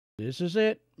This is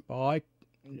it.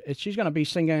 She's going to be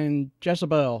singing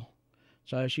Jezebel.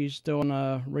 So she's doing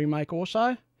a remake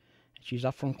also. She's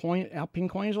up in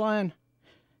Queensland.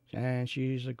 And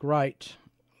she's a great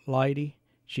lady.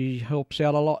 She helps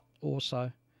out a lot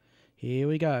also. Here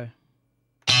we go.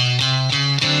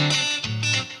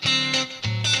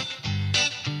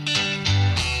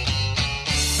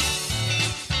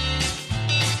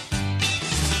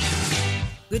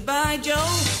 Goodbye, Joe.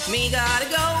 Me gotta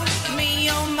go. Me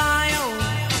oh my oh.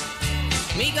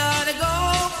 Me gotta go.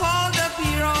 Hold the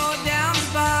hero down the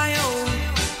bio.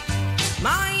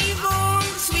 My Yvonne,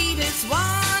 the sweetest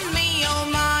one. Me oh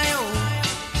my oh.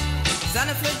 Son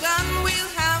of a gun,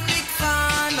 we'll have big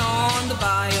fun on the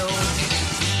bio.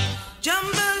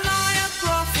 Jambalaya,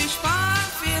 crawfish pie,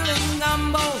 feeling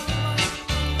gumbo.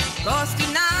 'Cause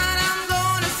tonight I'm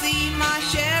gonna see my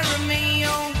share of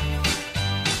meal.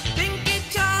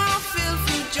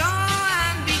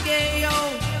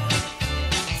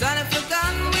 Son of a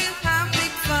gun, we'll have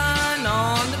big fun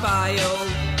on the bio.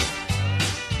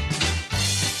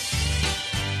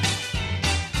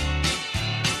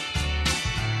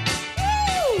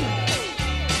 Woo!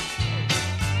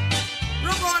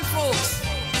 Rock on, folks.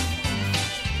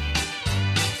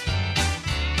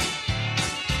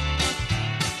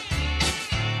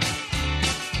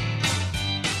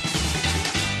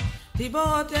 People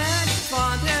are dead,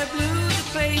 for their blue, the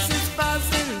place is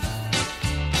buzzing.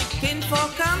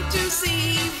 Kinfolk come to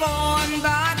see Yvonne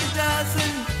by the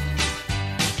dozen.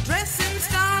 Dress in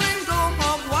style and go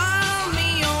hog wild,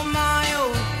 me oh my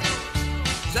oh.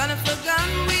 Son of a gun,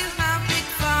 we'll have big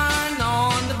fun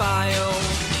on the bio.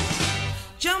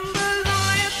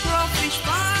 Jambalaya, crawfish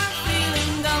pie,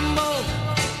 feeling gumbo.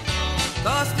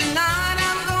 'Cause tonight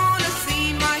I'm gonna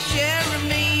see my share of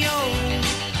meal.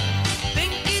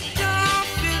 Pinky jaw,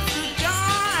 filthy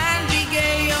jaw, and be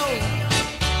gay oh.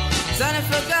 Son of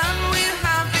a gun, we'll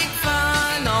have big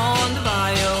fun on the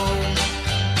bio.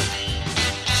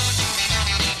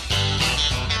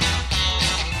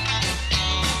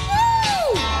 Woo!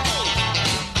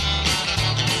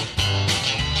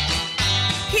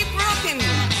 Keep rocking.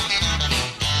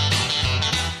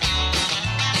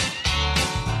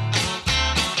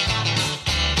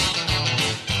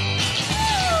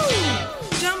 Woo!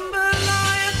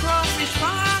 Jambalaya, crawfish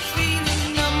pie,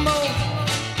 feeling gumbo.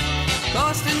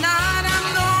 'Cause tonight I'm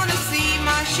gonna see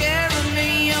my share of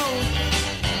meal.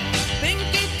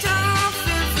 Pinky toe,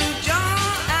 filthy jaw,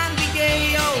 and be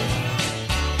gay oh.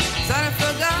 Son of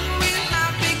a gun, we'll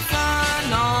have big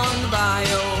fun on the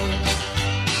bio.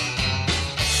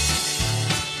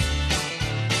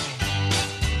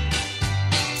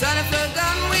 Son of a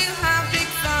gun, we'll have big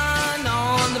fun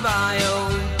on the bio.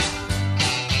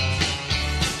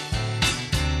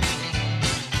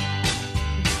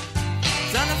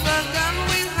 Son of a gun,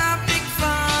 we'll have big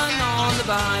fun on the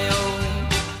bio.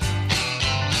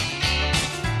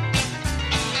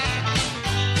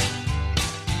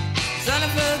 Son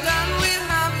of a gun, we'll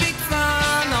have big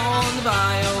fun on the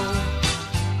bio.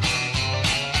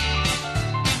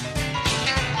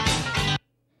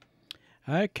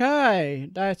 Okay,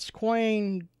 that's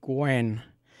Queen Gwen.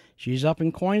 She's up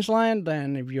in Queensland,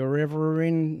 and if you're ever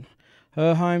in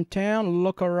her hometown,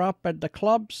 look her up at the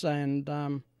clubs, and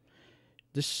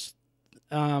this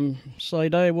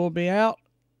CD will be out.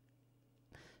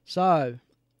 So,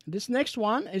 this next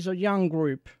one is a young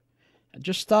group,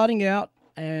 just starting out,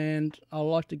 and I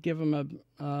like to give them a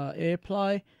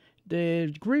airplay.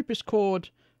 The group is called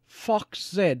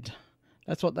Foxz.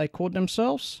 That's what they called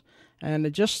themselves, and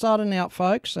they're just starting out,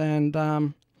 folks, and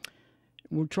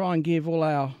we'll try and give all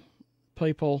our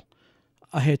people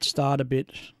a head start a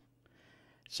bit.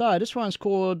 So, this one's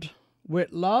called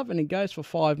Wet Love, and it goes for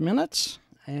 5 minutes.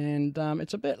 And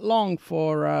it's a bit long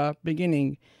for a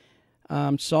beginning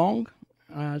song.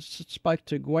 I spoke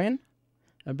to Gwen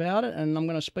about it, and I'm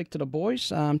going to speak to the boys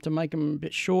to make them a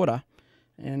bit shorter,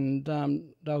 and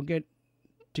they'll go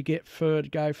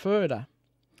further.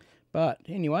 But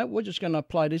anyway, we're just going to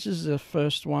play this. This is the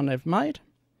first one they've made.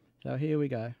 So here we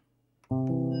go.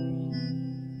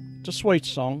 It's a sweet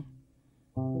song.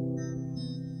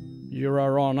 You're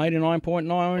on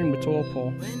 89.9 with Tall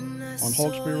Paul on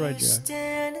Hawkesbury Radio.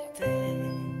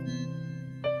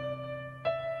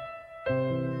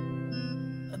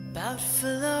 About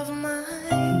full of my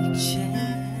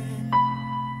chair,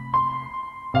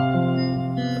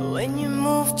 when you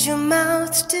moved your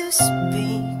mouth to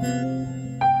speak,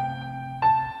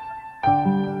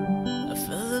 I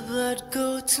felt the blood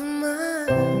go to my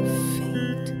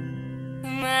feet.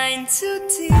 Mine too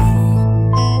deep.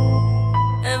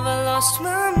 Have I lost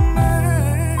my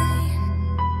mind?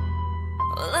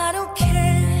 Well, I don't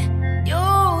care.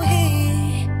 You're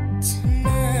here.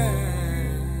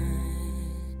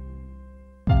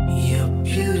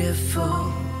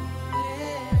 beautiful.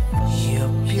 You're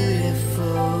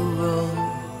beautiful.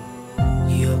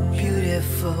 You're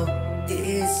beautiful.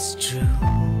 It's true.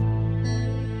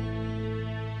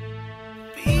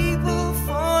 People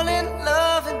fall in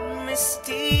love in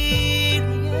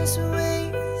mysterious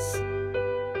ways.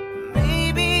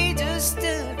 Maybe just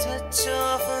a touch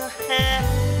of a hand.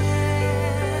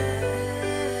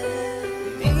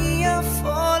 Me, I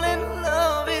fall in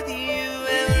love with you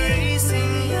every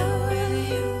single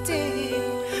day,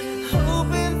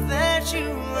 hoping that you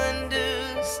understand.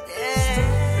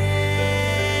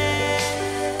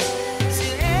 So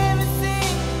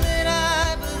everything that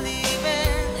I believe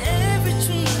in, every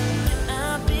dream that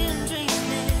I've been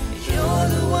dreaming, you're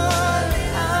the one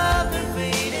that I've been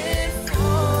waiting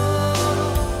for.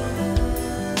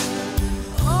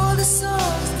 All the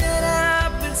songs that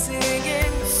I've been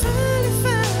singing finally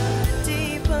found a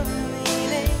deeper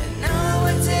meaning, and now I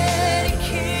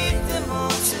dedicate them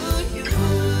all to you.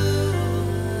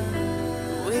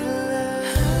 With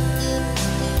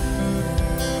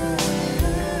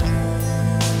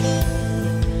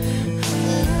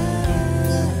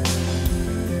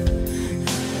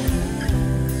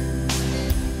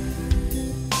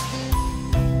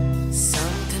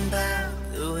something about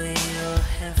the way your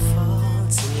hair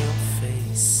falls in your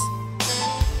face,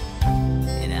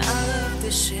 and I love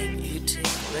the shape you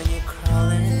take when you're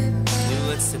crawling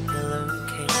towards the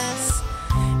pillowcase.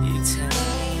 You tell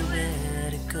me where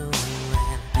to go,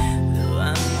 and though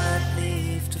I might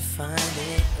leave to find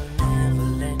it, I'll never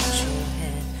let your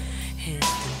head hit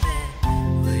the bed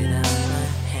without my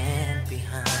hand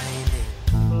behind it.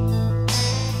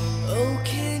 Oh,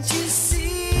 can't you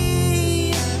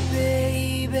see,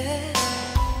 baby?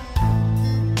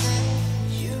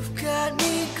 You've got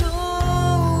me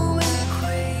going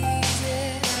crazy.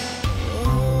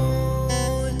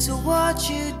 Oh, it's what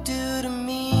you do to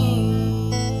me.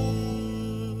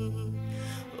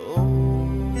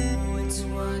 Oh, it's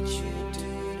what you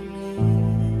do to me.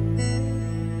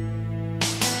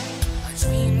 Our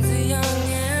dreams are young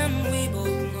and we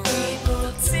both know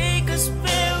they'll take us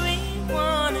where we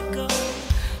wanna go.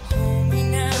 Hold me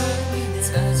now,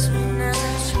 touch me now.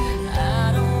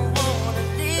 I don't wanna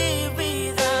live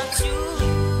without you.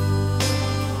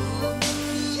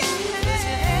 'Cause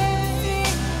you're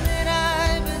everything that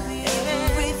I believe in,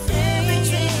 every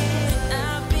dream that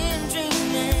I've been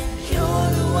dreaming. You're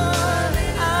the one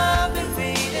that I've been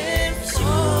waiting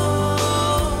for.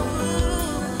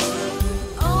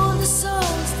 All the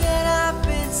songs that I've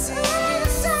been singing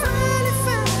finally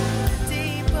found a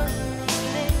deeper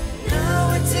meaning. Now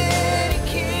I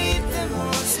dedicate them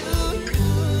all to you.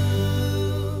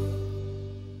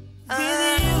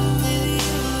 With you, with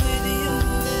you, with you,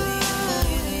 with you,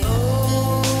 with you.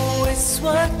 Oh, it's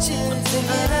what you're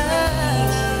thinking of.